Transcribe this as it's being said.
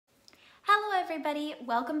everybody,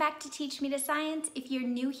 welcome back to Teach Me to Science. If you're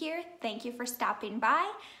new here, thank you for stopping by.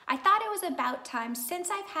 I thought it was about time, since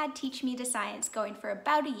I've had Teach Me to Science going for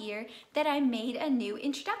about a year, that I made a new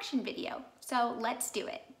introduction video. So let's do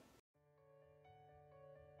it.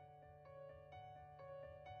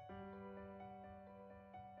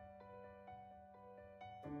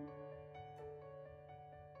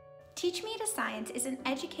 Teach Me to Science is an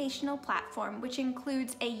educational platform which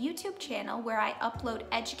includes a YouTube channel where I upload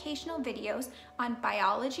educational videos on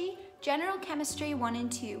biology, general chemistry 1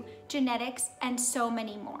 and 2, genetics, and so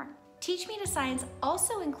many more. Teach Me to Science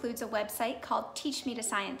also includes a website called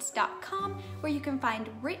teachmetoscience.com where you can find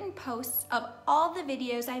written posts of all the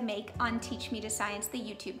videos I make on Teach Me to Science, the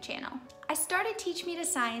YouTube channel. I started Teach Me to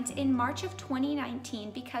Science in March of 2019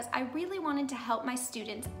 because I really wanted to help my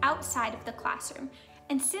students outside of the classroom.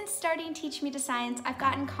 And since starting Teach Me to Science, I've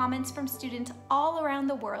gotten comments from students all around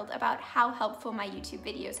the world about how helpful my YouTube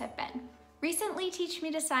videos have been. Recently, Teach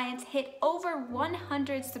Me to Science hit over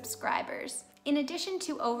 100 subscribers. In addition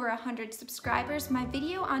to over 100 subscribers, my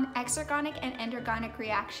video on exergonic and endergonic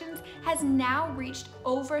reactions has now reached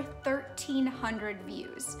over 1,300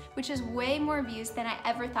 views, which is way more views than I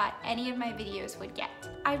ever thought any of my videos would get.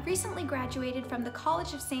 I recently graduated from the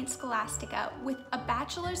College of St. Scholastica with a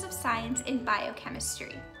Bachelor's of Science in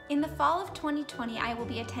Biochemistry. In the fall of 2020, I will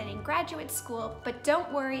be attending graduate school, but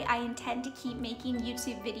don't worry, I intend to keep making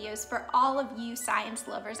YouTube videos for all of you science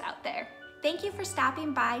lovers out there. Thank you for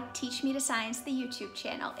stopping by Teach Me to Science, the YouTube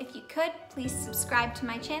channel. If you could, please subscribe to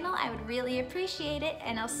my channel. I would really appreciate it,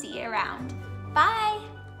 and I'll see you around. Bye!